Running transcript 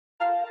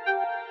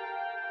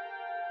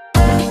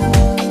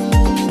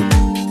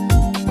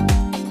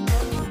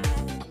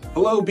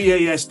Hello,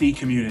 BASD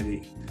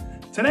community.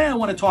 Today I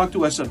want to talk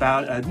to us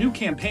about a new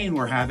campaign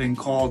we're having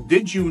called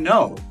Did You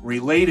Know?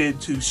 Related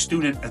to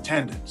student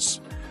attendance.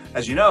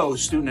 As you know,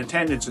 student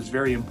attendance is a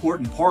very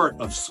important part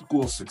of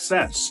school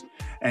success.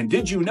 And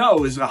Did You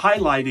Know is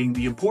highlighting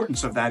the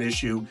importance of that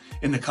issue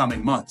in the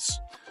coming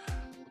months.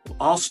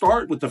 I'll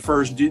start with the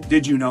first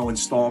Did You Know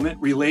installment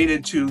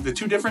related to the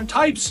two different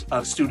types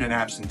of student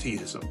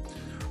absenteeism.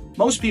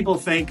 Most people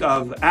think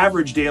of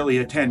average daily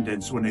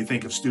attendance when they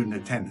think of student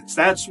attendance.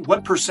 That's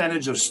what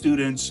percentage of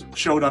students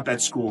showed up at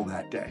school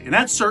that day. And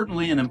that's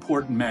certainly an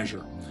important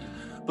measure.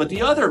 But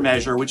the other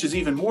measure, which is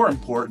even more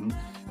important,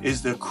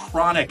 is the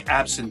chronic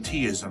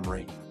absenteeism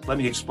rate. Let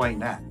me explain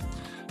that.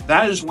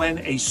 That is when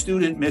a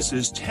student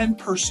misses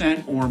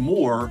 10% or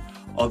more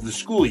of the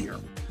school year.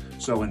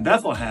 So in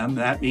Bethlehem,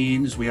 that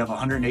means we have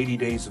 180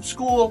 days of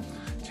school.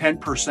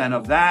 10%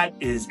 of that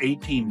is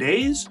 18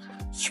 days.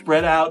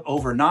 Spread out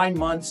over 9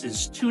 months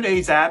is 2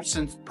 days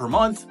absent per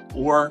month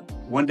or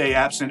 1 day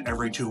absent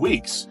every 2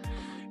 weeks.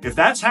 If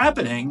that's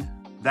happening,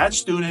 that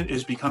student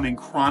is becoming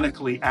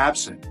chronically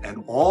absent.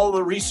 And all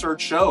the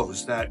research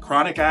shows that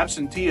chronic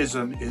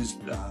absenteeism is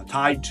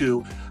tied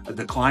to a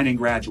declining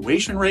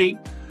graduation rate,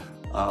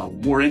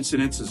 more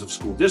incidences of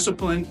school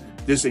discipline,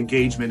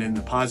 disengagement in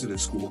the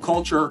positive school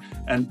culture,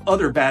 and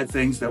other bad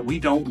things that we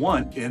don't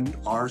want in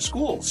our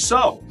schools.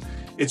 So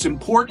it's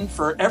important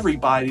for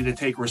everybody to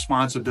take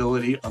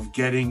responsibility of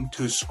getting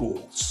to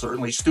school.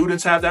 Certainly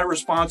students have that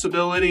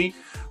responsibility.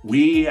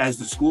 We as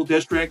the school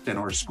district and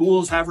our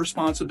schools have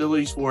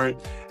responsibilities for it,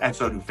 and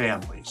so do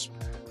families.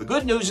 The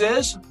good news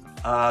is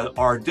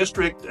our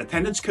district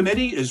attendance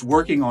committee is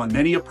working on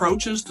many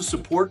approaches to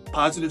support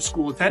positive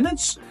school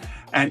attendance,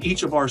 and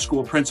each of our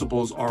school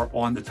principals are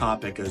on the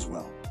topic as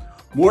well.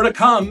 More to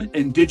come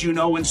in Did You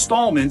Know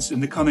installments in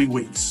the coming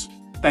weeks.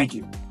 Thank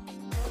you.